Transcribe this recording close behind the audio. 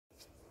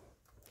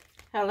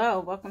Hello,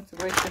 welcome to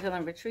Graceful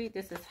Healing Retreat.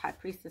 This is High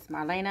Priestess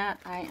Marlana.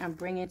 I am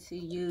bringing to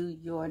you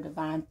your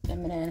Divine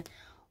Feminine,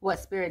 what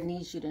Spirit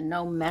needs you to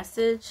know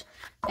message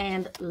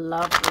and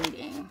love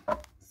reading.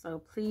 So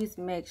please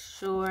make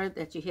sure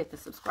that you hit the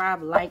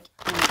subscribe, like,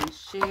 and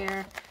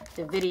share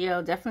the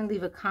video. Definitely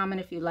leave a comment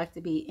if you'd like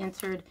to be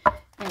entered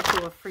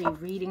into a free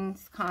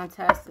readings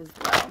contest as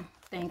well.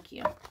 Thank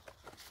you.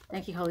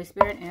 Thank you, Holy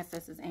Spirit,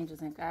 ancestors,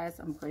 angels, and guides.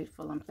 I'm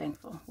grateful. I'm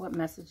thankful. What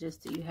messages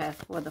do you have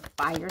for the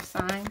fire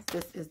signs?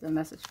 This is the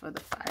message for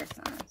the fire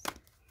signs.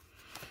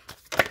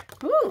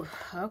 Ooh,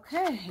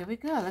 okay, here we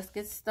go. Let's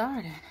get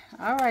started.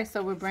 All right,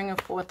 so we're bringing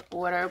forth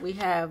order. We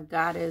have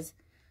Goddess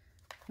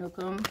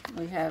Nukum.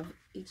 We have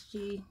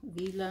Ichi,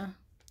 Vila.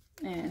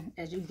 And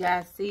as you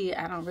guys see,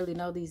 I don't really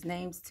know these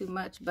names too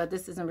much, but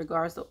this is in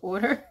regards to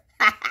order,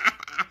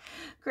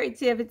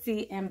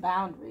 creativity, and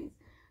boundaries.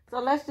 So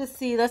let's just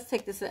see, let's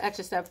take this an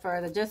extra step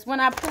further. Just when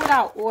I pulled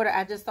out order,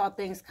 I just saw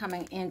things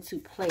coming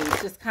into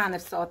place. Just kind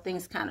of saw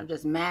things kind of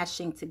just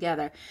mashing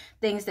together.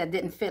 Things that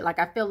didn't fit. Like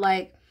I feel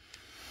like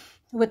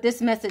with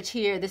this message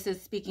here, this is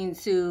speaking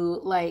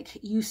to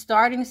like you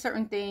starting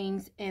certain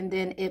things and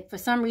then it for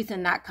some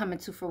reason not coming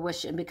to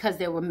fruition because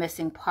there were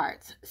missing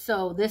parts.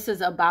 So this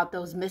is about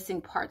those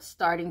missing parts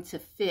starting to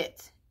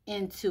fit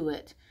into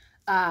it.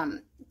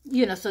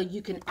 You know, so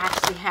you can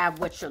actually have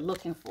what you're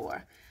looking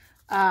for.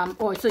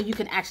 Or so you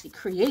can actually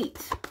create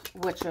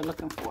what you're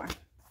looking for.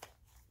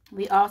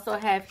 We also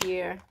have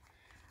here,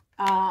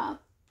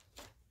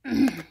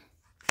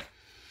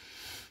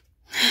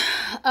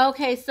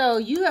 okay, so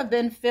you have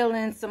been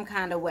feeling some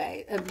kind of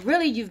way.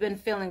 Really, you've been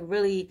feeling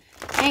really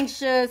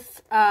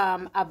anxious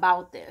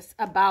about this,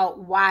 about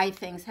why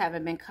things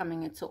haven't been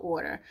coming into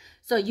order.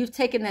 So you've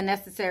taken the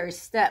necessary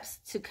steps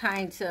to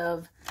kind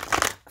of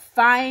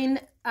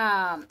find,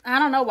 I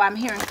don't know why I'm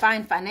hearing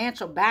find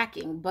financial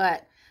backing,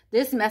 but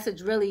this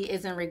message really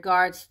is in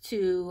regards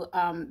to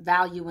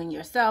valuing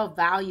yourself,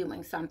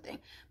 valuing something.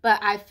 But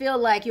I feel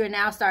like you're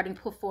now starting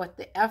to put forth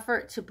the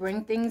effort to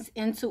bring things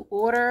into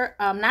order.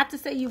 Not to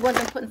say you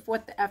wasn't putting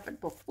forth the effort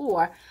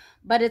before,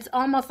 but it's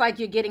almost like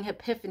you're getting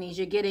epiphanies.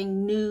 You're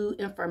getting new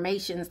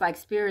information. It's like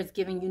Spirit's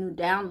giving you new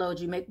downloads.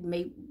 You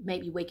may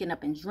be waking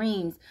up in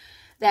dreams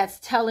that's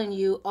telling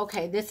you,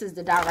 okay, this is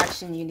the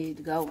direction you need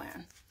to go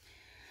in.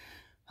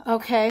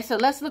 Okay, so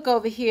let's look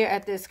over here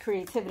at this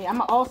creativity. I'm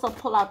going to also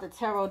pull out the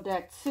tarot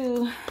deck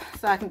too,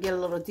 so I can get a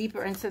little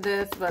deeper into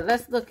this. But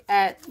let's look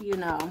at, you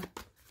know,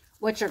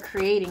 what you're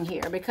creating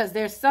here. Because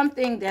there's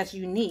something that's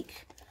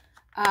unique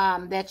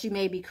that you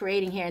may be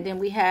creating here. And then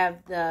we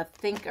have the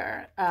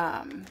thinker,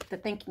 the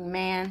thinking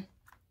man.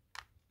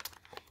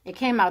 It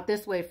came out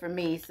this way for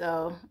me.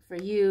 So for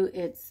you,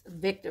 it's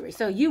victory.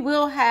 So you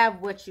will have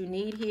what you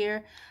need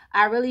here.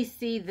 I really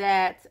see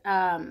that...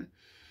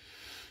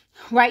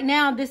 right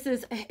now,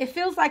 it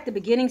feels like the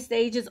beginning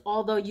stages,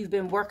 although you've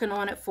been working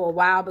on it for a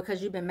while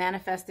because you've been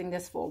manifesting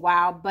this for a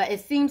while, but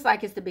it seems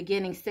like it's the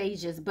beginning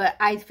stages, but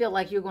I feel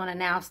like you're going to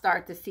now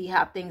start to see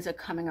how things are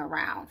coming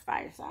around,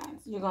 fire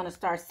signs. You're going to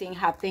start seeing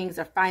how things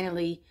are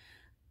finally,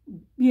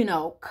 you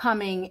know,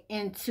 coming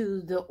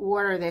into the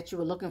order that you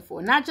were looking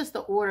for. Not just the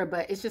order,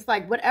 but it's just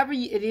like whatever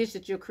it is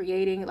that you're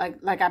creating, I feel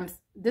like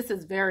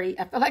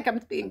I'm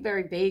being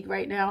very vague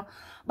right now,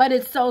 but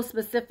it's so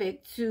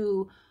specific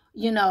to,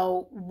 you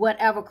know,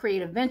 whatever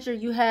creative venture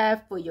you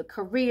have for your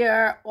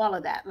career, all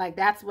of that. Like,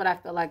 that's what I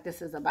feel like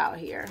this is about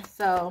here.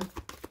 So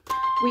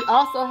we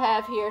also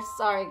have here,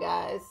 sorry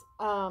guys,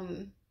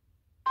 one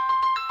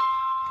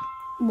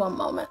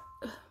moment.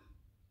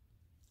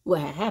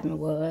 What had happened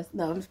was,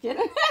 no, I'm just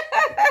kidding.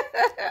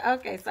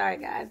 Okay, sorry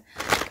guys.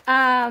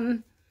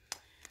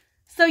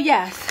 So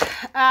yes,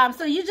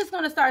 so you're just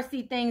going to start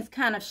see things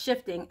kind of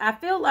shifting. I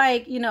feel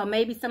like, you know,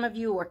 maybe some of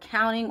you were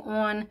counting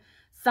on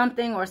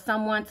something or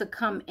someone to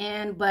come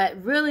in, but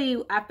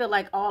really I feel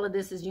like all of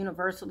this is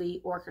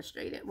universally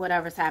orchestrated,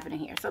 whatever's happening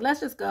here. So let's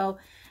just go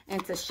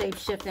into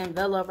shape-shifting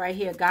Villa right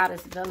here,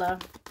 Goddess Villa,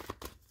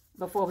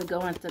 before we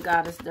go into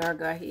Goddess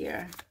Durga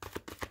here.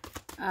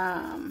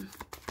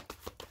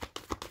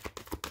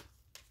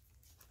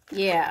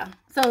 Yeah,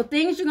 so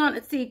things you're going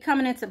to see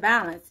coming into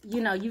balance. You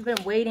know, you've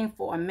been waiting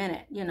for a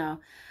minute, you know.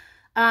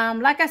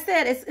 Like I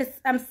said,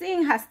 I'm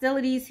seeing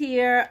hostilities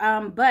here,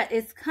 but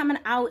it's coming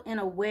out in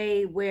a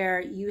way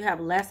where you have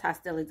less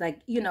hostilities.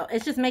 Like, you know,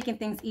 it's just making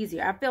things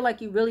easier. I feel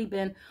like you've really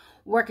been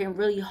working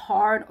really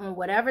hard on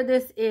whatever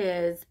this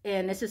is.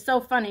 And it's just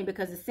so funny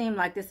because it seemed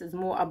like this is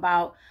more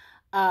about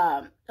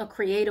a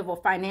creative or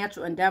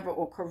financial endeavor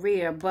or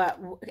career.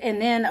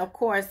 And then, of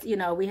course, you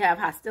know, we have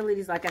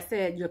hostilities. Like I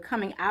said, you're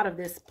coming out of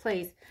this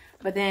place,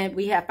 but then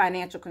we have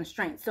financial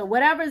constraints. So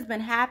whatever's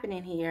been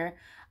happening here,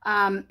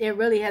 it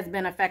really has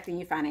been affecting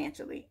you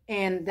financially.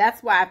 And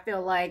that's why I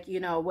feel like, you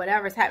know,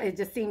 whatever's happening, it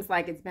just seems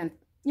like it's been,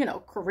 you know,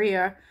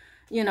 career,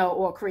 you know,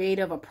 or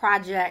creative, a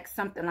project,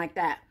 something like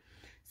that.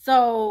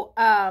 So,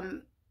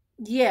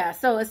 yeah,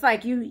 so it's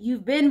like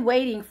you've been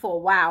waiting for a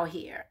while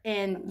here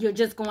and you're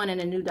just going in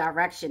a new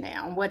direction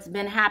now. And what's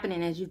been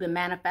happening is you've been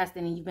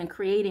manifesting and you've been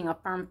creating a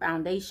firm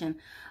foundation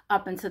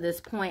up until this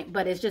point,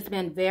 but it's just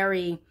been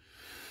very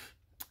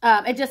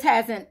It just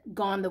hasn't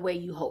gone the way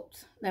you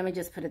hoped. Let me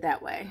just put it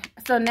that way.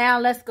 So now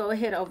let's go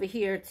ahead over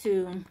here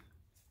to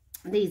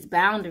these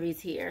boundaries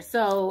here.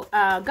 So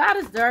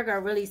Goddess Durga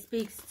really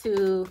speaks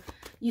to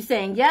you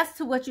saying yes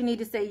to what you need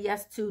to say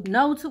yes to,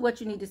 no to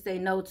what you need to say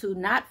no to,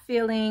 not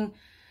feeling,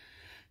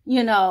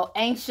 you know,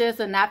 anxious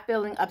or not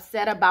feeling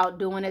upset about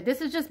doing it.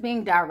 This is just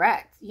being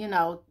direct, you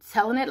know,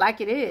 telling it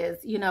like it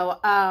is, you know,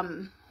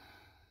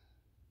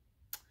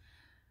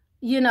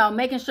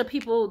 making sure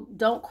people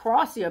don't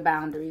cross your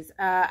boundaries.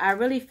 I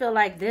really feel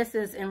like this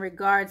is in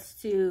regards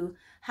to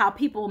how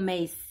people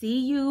may see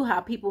you, how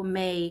people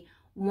may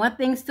want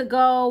things to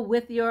go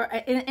with your,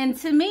 and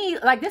to me,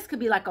 like this could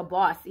be like a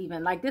boss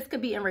even, like this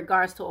could be in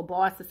regards to a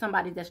boss, to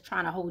somebody that's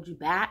trying to hold you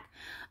back.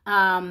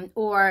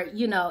 Or,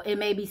 you know, it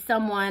may be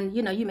someone,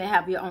 you know, you may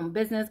have your own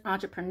business,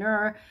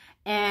 entrepreneur,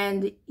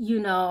 and, you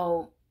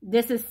know,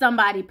 this is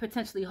somebody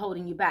potentially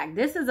holding you back.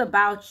 This is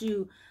about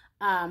you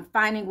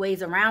finding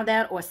ways around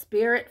that, or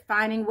spirit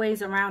finding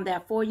ways around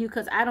that for you,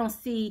 because I don't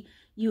see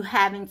you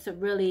having to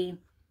really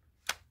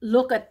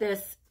look at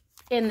this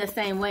in the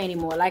same way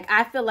anymore. Like,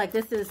 I feel like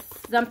this is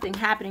something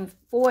happening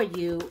for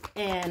you,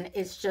 and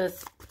it's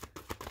just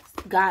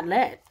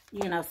God-led,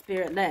 you know,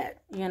 spirit-led,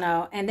 you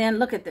know. And then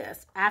look at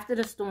this, after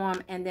the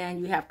storm, and then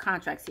you have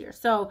contracts here.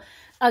 So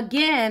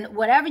again,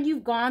 whatever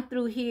you've gone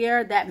through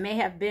here that may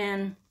have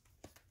been,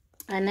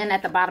 and then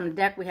at the bottom of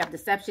the deck, we have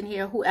deception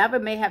here. Whoever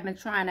may have been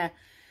trying to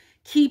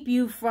keep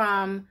you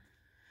from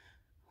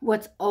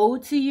what's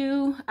owed to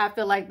you, I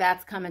feel like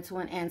that's coming to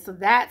an end. So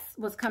that's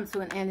what's come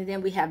to an end. And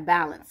then we have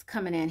balance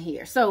coming in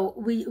here.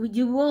 So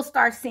you will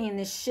start seeing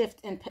this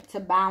shift into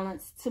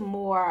balance, to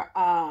more,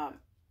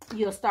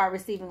 you'll start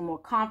receiving more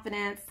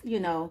confidence, you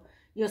know,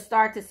 you'll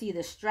start to see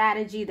the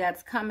strategy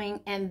that's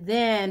coming, and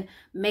then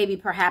maybe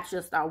perhaps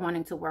you'll start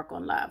wanting to work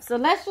on love. So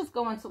let's just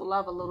go into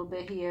love a little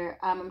bit here.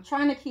 I'm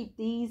trying to keep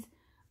these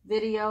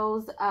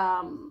videos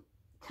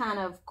kind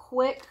of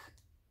quick.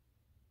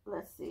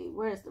 Let's see,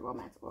 where's the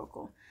romantic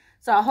oracle?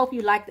 So I hope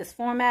you like this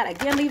format.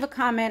 Again, leave a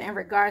comment in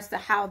regards to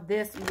how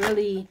this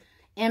really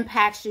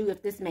impacts you,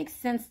 if this makes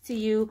sense to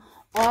you.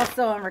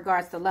 Also in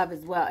regards to love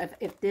as well,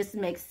 if this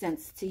makes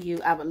sense to you,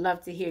 I would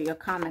love to hear your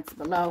comments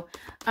below.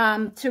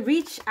 To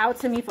reach out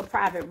to me for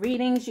private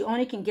readings, you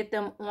only can get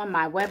them on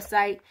my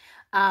website.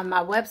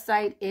 My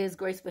website is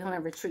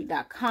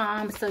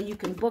GRACEFULHEALINGRETREAT.com, so you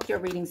can book your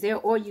readings there,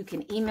 or you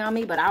can email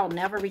me, but I'll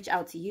never reach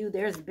out to you.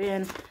 There's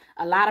been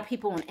a lot of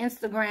people on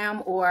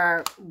Instagram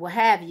or what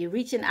have you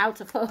reaching out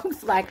to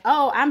folks like,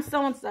 oh, I'm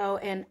so-and-so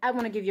and I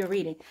want to give you a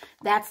reading.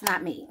 That's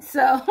not me.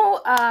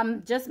 So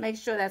just make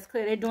sure that's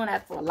clear. They're doing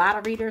that for a lot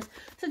of readers.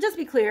 So just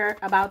be clear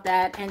about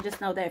that, and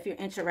just know that if you're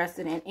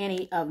interested in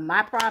any of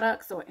my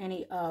products or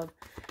any of,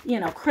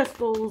 you know,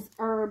 crystals,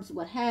 herbs,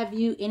 what have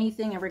you,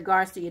 anything in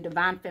regards to your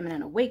divine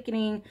feminine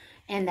awakening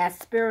and that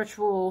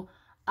spiritual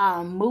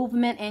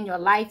movement in your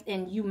life,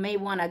 and you may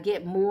want to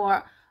get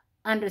more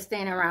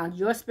understanding around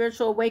your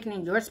spiritual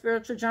awakening, your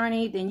spiritual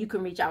journey, then you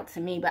can reach out to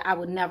me, but I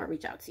would never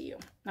reach out to you.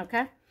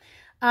 Okay.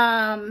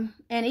 And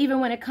even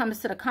when it comes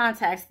to the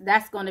contacts,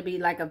 that's going to be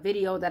like a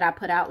video that I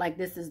put out, like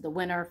this is the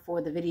winner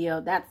for the video.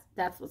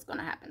 That's what's going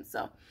to happen.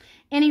 So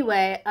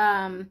anyway,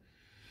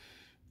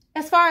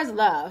 as far as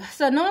love,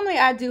 so normally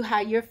I do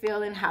how you're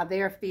feeling, how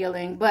they're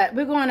feeling, but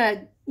we're going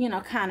to, you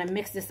know, kind of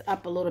mix this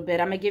up a little bit.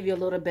 I'm going to give you a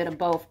little bit of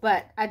both,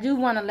 but I do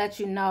want to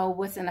let you know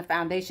what's in the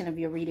foundation of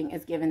your reading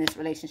is giving this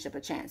relationship a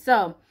chance.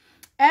 So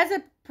as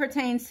it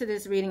pertains to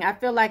this reading, I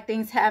feel like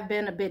things have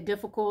been a bit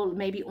difficult,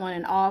 maybe on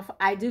and off.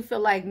 I do feel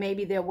like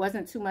maybe there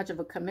wasn't too much of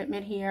a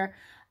commitment here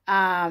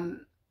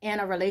in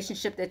a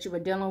relationship that you were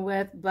dealing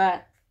with,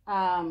 but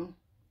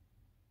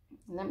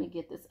let me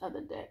get this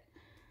other deck.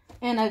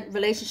 In a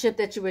relationship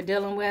that you were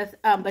dealing with,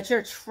 but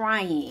you're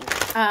trying.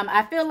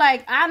 I feel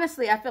like,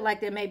 honestly, I feel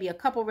like there may be a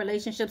couple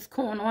relationships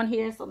going on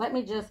here. So let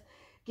me just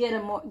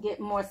get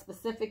more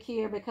specific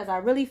here, because I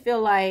really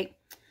feel like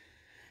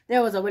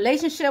there was a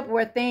relationship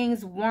where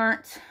things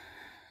weren't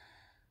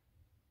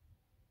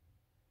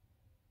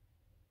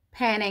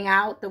panning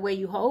out the way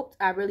you hoped.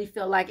 I really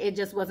feel like it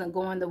just wasn't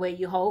going the way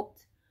you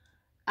hoped.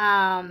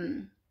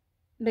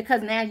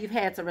 Because now you've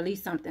had to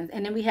release something.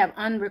 And then we have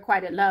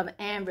unrequited love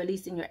and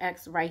releasing your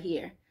ex right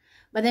here.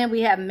 But then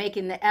we have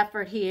making the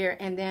effort here.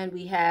 And then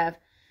we have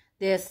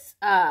this,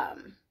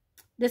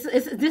 this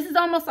is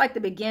almost like the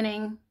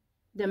beginning,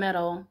 the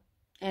middle,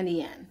 and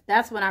the end.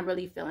 That's what I'm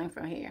really feeling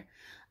from here.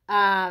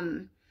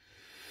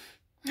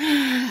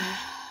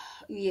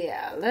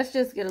 Yeah, let's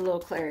just get a little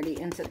clarity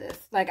into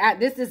this. Like,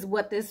 this is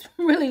what this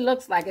really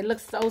looks like. It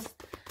looks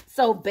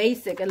so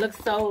basic. It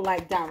looks so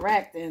like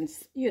direct and,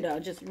 you know,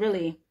 just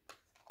really...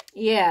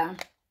 Yeah.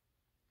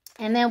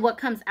 And then what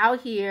comes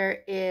out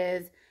here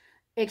is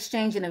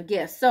exchanging of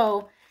gifts.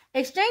 So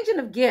exchanging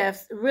of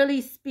gifts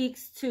really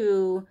speaks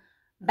to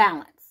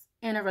balance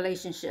in a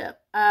relationship.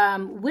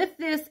 With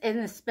this,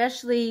 and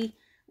especially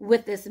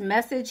with this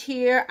message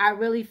here, I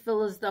really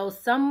feel as though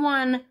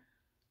someone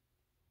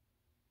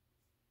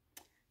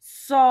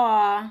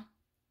saw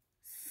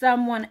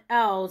someone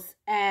else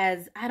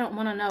as, I don't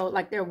want to know,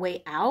 like their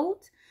way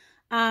out.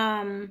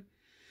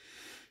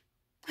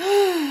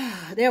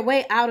 they're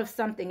way out of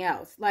something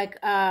else. Like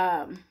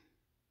someone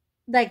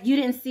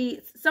didn't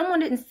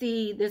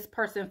see this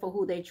person for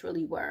who they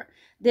truly were.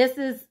 This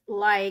is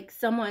like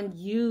someone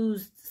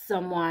used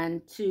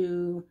someone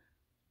to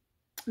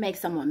make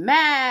someone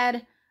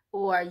mad,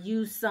 or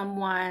use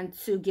someone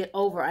to get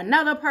over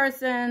another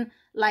person.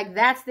 Like,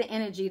 that's the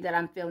energy that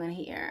I'm feeling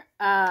here.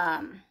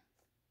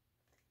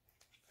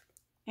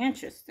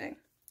 Interesting.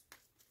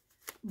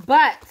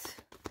 But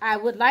I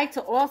would like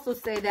to also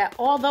say that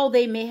although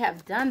they may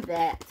have done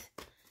that,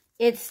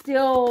 it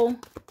still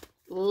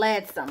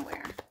led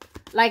somewhere.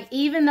 Like,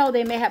 even though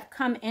they may have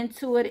come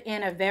into it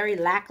in a very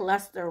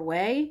lackluster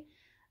way,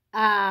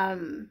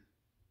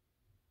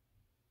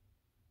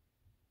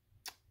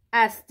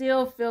 I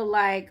still feel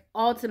like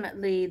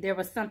ultimately there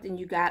was something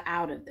you got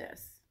out of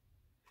this.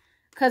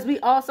 Because we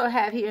also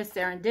have here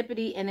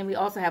serendipity, and then we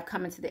also have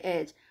coming to the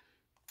edge.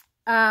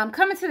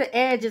 Coming to the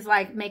edge is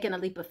like making a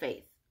leap of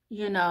faith.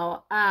 You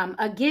know,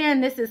 again,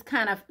 this is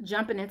kind of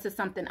jumping into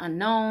something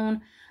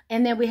unknown.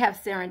 And then we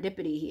have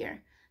serendipity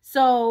here.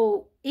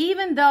 So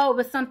even though it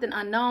was something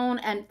unknown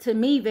and to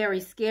me very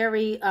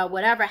scary,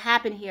 whatever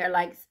happened here,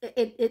 like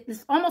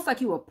it's almost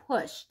like you were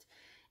pushed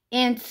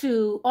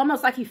into,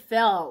 almost like you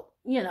fell,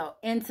 you know,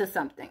 into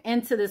something,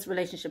 into this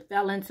relationship,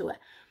 fell into it.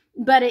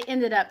 But it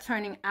ended up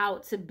turning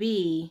out to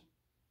be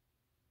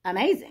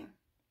amazing.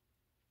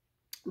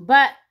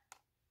 But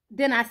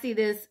then I see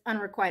this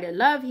unrequited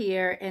love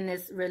here and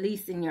this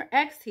releasing your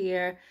ex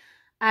here.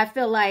 I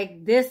feel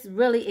like this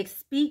really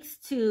speaks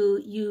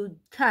to you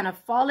kind of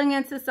falling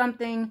into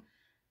something,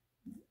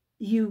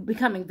 you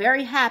becoming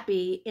very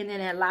happy, and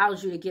then it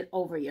allows you to get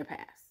over your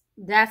past.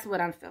 That's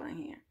what I'm feeling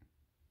here.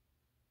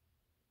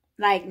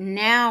 Like,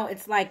 now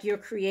it's like you're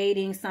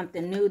creating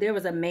something new. There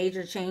was a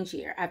major change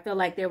here. I feel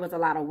like there was a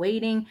lot of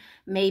waiting,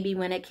 maybe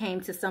when it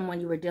came to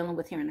someone you were dealing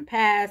with here in the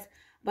past,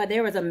 but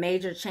there was a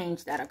major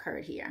change that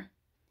occurred here.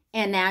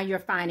 And now you're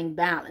finding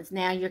balance.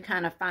 Now you're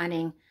kind of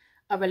finding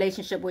a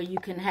relationship where you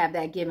can have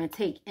that give and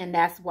take. And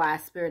that's why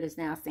Spirit is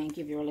now saying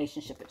give your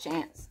relationship a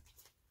chance.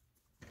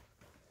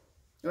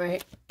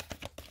 Right?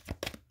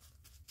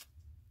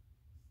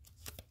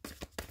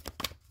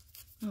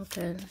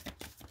 Okay.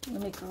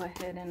 Let me go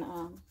ahead and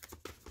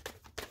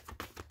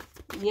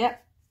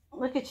yep.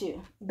 Look at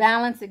you.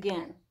 Balance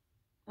again.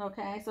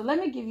 Okay. So let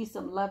me give you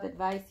some love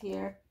advice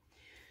here.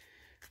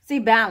 See,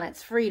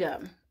 balance,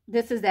 freedom.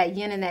 This is that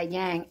yin and that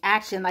yang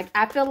action. Like,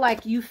 I feel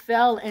like you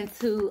fell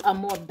into a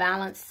more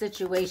balanced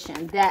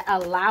situation that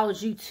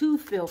allows you to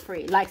feel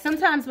free. Like,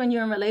 sometimes when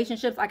you're in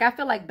relationships, like, I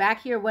feel like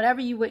back here, whatever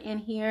you were in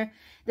here,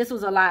 this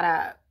was a lot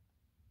of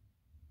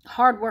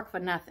hard work for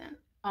nothing,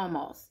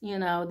 almost. You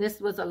know, this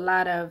was a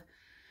lot of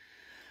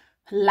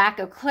lack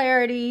of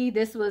clarity.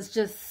 This was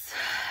just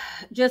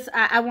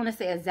I want to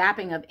say a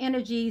zapping of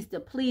energies,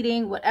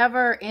 depleting,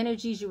 whatever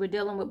energies you were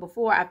dealing with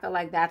before. I feel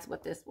like that's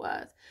what this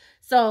was.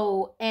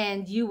 So,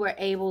 and you were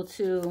able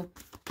to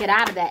get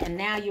out of that. And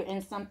now you're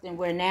in something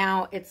where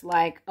now it's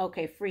like,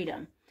 okay,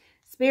 freedom.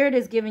 Spirit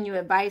is giving you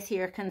advice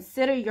here.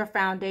 Consider your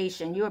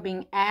foundation. You are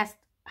being asked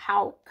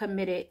how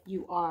committed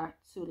you are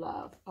to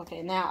love.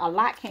 Okay, now a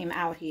lot came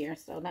out here.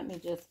 So let me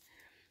just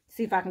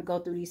see if I can go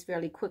through these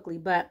fairly quickly.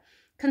 But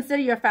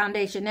consider your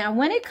foundation. Now,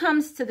 when it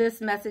comes to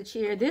this message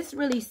here, this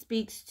really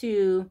speaks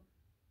to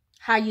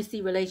how you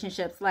see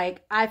relationships.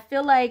 Like, I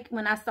feel like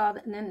when I saw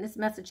that, and then this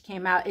message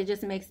came out, it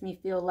just makes me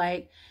feel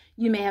like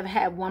you may have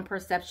had one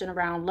perception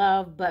around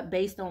love, but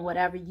based on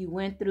whatever you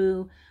went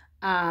through,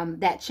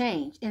 that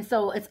changed. And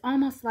so it's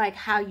almost like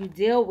how you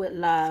deal with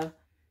love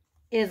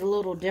is a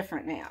little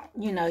different now.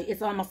 You know,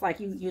 it's almost like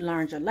you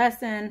learned your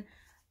lesson.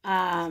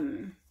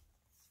 You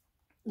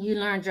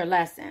learned your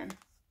lesson.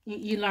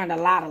 You learned a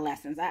lot of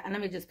lessons. Let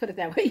me just put it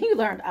that way. You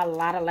learned a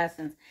lot of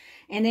lessons.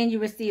 And then you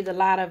received a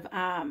lot of,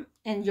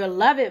 and your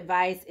love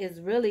advice is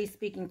really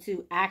speaking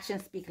to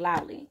actions speak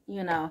loudly.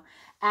 You know,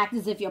 act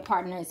as if your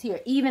partner is here.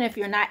 Even if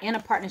you're not in a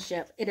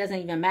partnership, it doesn't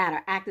even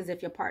matter. Act as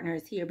if your partner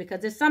is here, because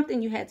there's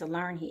something you had to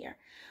learn here.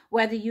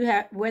 Whether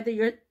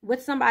you're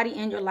with somebody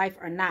in your life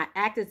or not,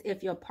 act as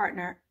if your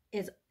partner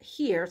is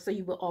here, so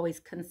you will always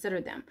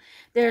consider them.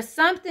 There's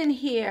something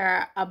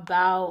here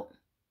about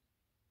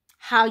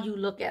how you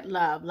look at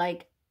love.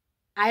 Like,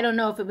 I don't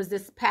know if it was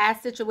this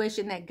past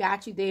situation that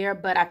got you there,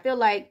 but I feel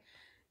like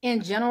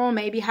in general,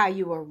 maybe how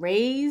you were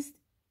raised,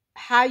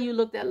 how you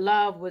looked at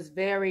love was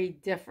very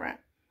different.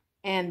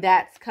 And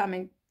that's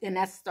coming, and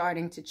that's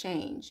starting to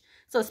change.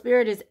 So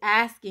Spirit is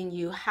asking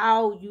you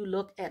how you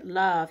look at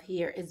love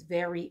here is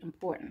very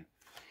important.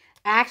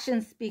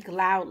 Actions speak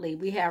loudly.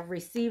 We have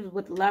received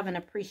with love and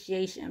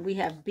appreciation. We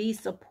have be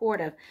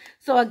supportive.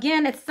 So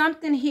again, it's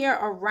something here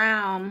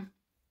around,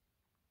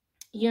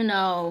 you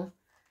know,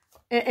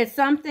 it's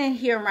something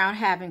here around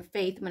having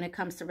faith when it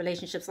comes to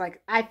relationships. Like,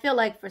 I feel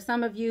like for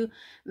some of you,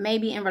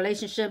 maybe in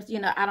relationships, you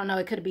know, I don't know,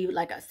 it could be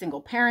like a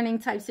single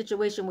parenting type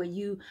situation where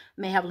you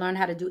may have learned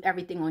how to do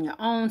everything on your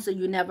own. So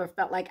you never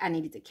felt like I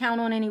needed to count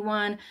on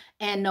anyone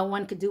and no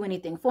one could do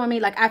anything for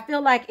me. Like, I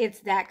feel like it's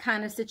that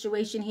kind of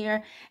situation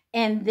here.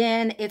 And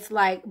then it's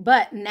like,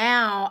 but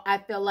now I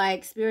feel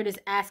like Spirit is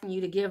asking you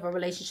to give a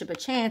relationship a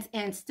chance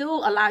and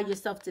still allow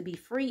yourself to be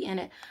free in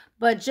it.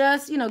 But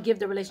just, you know, give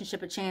the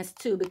relationship a chance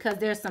too, because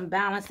there's some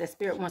balance that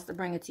Spirit wants to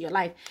bring into your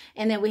life.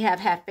 And then we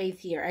have faith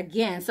here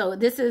again. So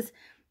this is,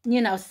 you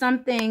know,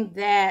 something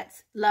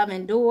that love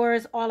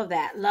endures, all of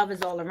that. Love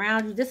is all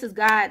around you. This is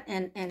God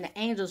and the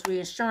angels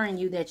reassuring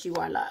you that you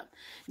are loved.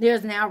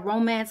 There's now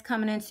romance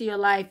coming into your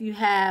life. You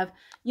have,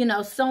 you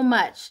know, so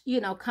much, you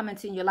know, coming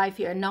into your life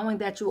here, knowing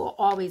that you will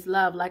always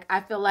love. Like,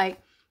 I feel like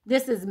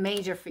this is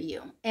major for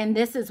you. And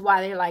this is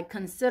why they're like,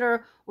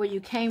 consider where you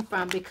came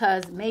from,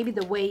 because maybe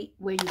the way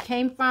where you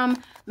came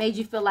from made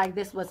you feel like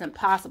this wasn't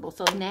possible.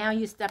 So now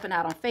you're stepping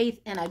out on faith.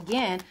 And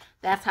again,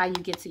 that's how you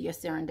get to your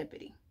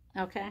serendipity.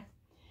 Okay.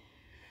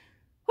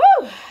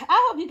 Whew.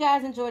 I hope you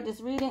guys enjoyed this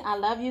reading. I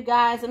love you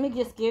guys. Let me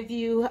just give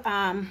you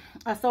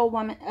a soul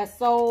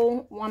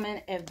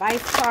woman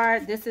advice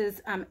card. This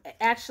is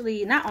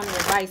actually not only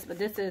advice, but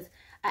this is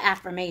an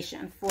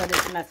affirmation for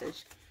this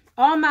message.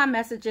 All my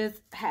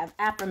messages have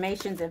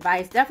affirmations,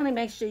 advice. Definitely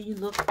make sure you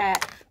look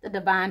at the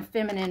Divine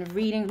Feminine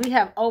reading. We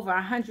have over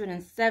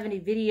 170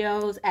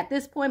 videos. At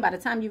this point, by the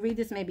time you read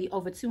this, maybe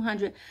over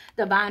 200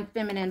 Divine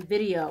Feminine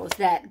videos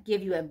that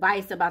give you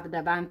advice about the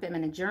Divine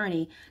Feminine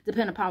journey,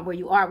 depending upon where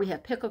you are. We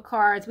have picker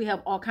cards. We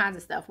have all kinds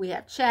of stuff. We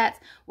have chats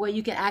where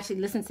you can actually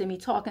listen to me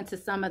talking to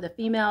some of the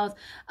females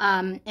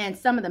and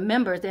some of the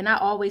members. They're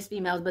not always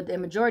females, but the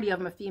majority of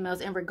them are females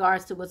in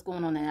regards to what's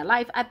going on in their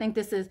life. I think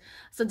this is,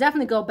 so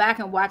definitely go back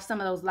and watch some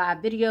of those live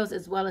videos,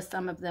 as well as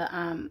some of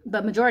the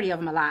but majority of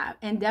them are live.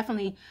 And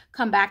definitely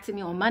come back to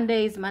me on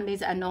Mondays.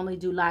 I normally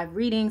do live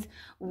readings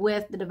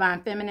with the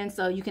Divine Feminine,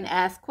 so you can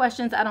ask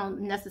questions. I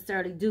don't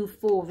necessarily do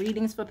full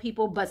readings for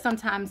people, but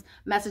sometimes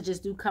messages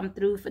do come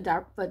through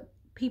for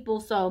people.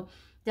 So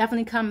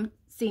definitely come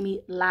see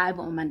me live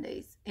on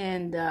Mondays,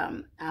 and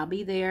I'll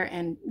be there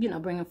and, you know,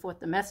 bringing forth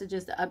the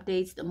messages, the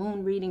updates, the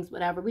moon readings,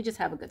 whatever. We just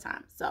have a good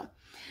time. So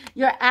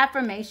your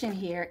affirmation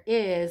here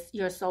is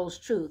your soul's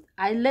truth.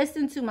 I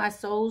listen to my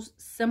soul's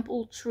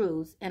simple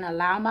truths and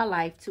allow my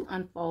life to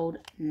unfold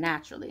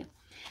naturally.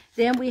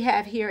 Then we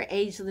have here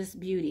ageless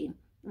beauty.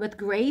 With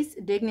grace,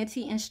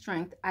 dignity, and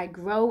strength, I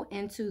grow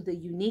into the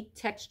unique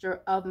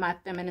texture of my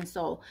feminine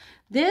soul.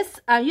 This,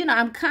 you know,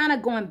 I'm kind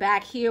of going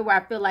back here where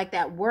I feel like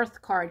that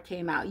worth card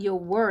came out. Your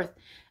worth.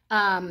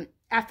 I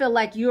feel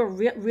like you're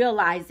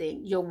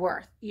realizing your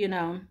worth, you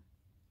know.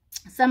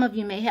 Some of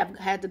you may have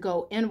had to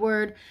go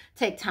inward,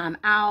 take time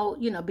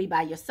out, you know, be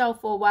by yourself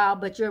for a while,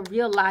 but you're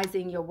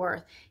realizing your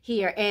worth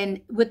here.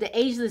 And with the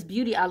ageless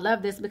beauty, I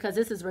love this because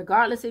this is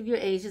regardless of your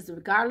age, this is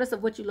regardless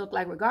of what you look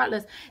like,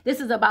 regardless. This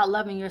is about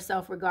loving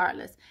yourself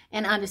regardless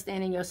and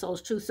understanding your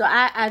soul's truth. So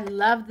I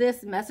love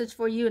this message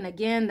for you. And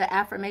again, the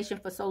affirmation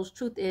for soul's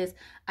truth is,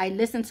 I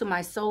listen to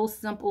my soul's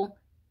simple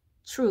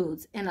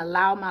truths and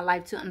allow my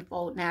life to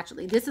unfold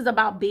naturally. This is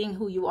about being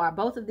who you are.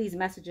 Both of these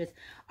messages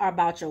are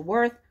about your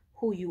worth,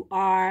 who you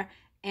are,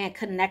 and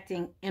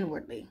connecting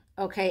inwardly,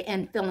 okay,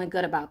 and feeling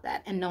good about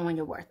that and knowing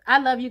your worth. I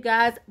love you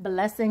guys.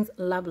 Blessings,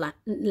 love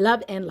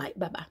and light.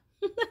 Bye-bye.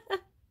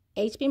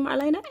 HP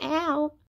Marlana out.